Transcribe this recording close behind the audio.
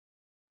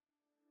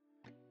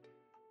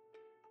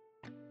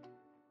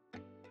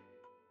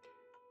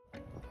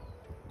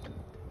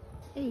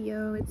Hey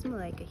yo, it's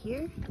Malika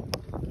here,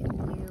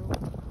 giving you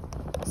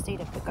a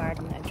state of the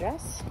garden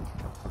address.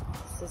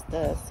 This is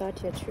the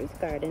Satya Truth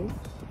Garden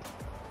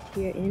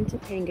here in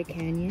Topanga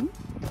Canyon.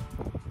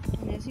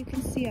 And as you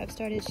can see, I've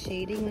started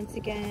shading once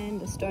again.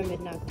 The storm had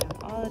knocked down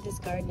all of this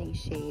gardening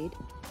shade.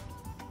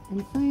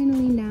 And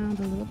finally now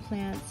the little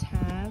plants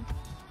have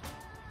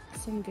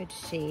some good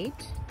shade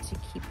to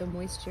keep the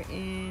moisture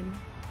in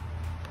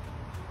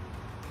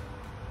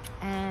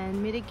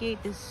and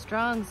mitigate this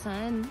strong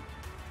sun.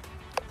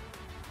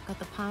 Got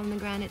the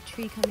pomegranate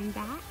tree coming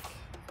back,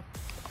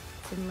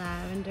 some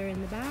lavender in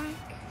the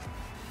back,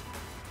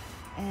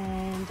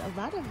 and a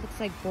lot of looks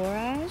like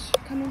borage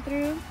coming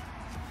through,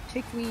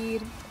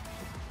 chickweed,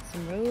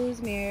 some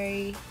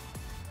rosemary,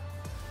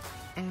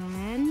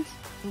 and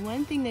the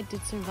one thing that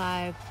did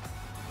survive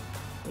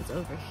was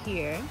over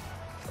here.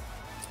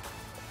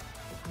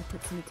 I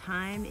put some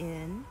thyme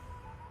in,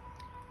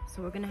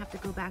 so we're gonna have to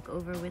go back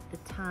over with the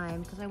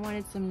thyme because I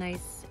wanted some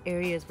nice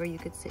areas where you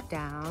could sit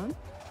down.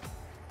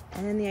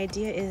 And then the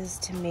idea is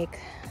to make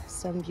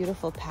some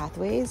beautiful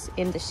pathways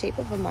in the shape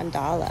of a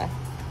mandala.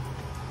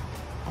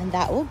 And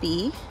that will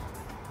be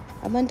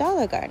a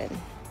mandala garden.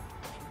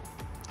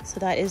 So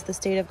that is the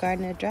state of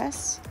garden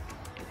address.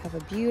 Have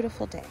a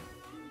beautiful day.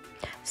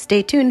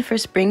 Stay tuned for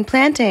spring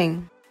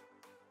planting.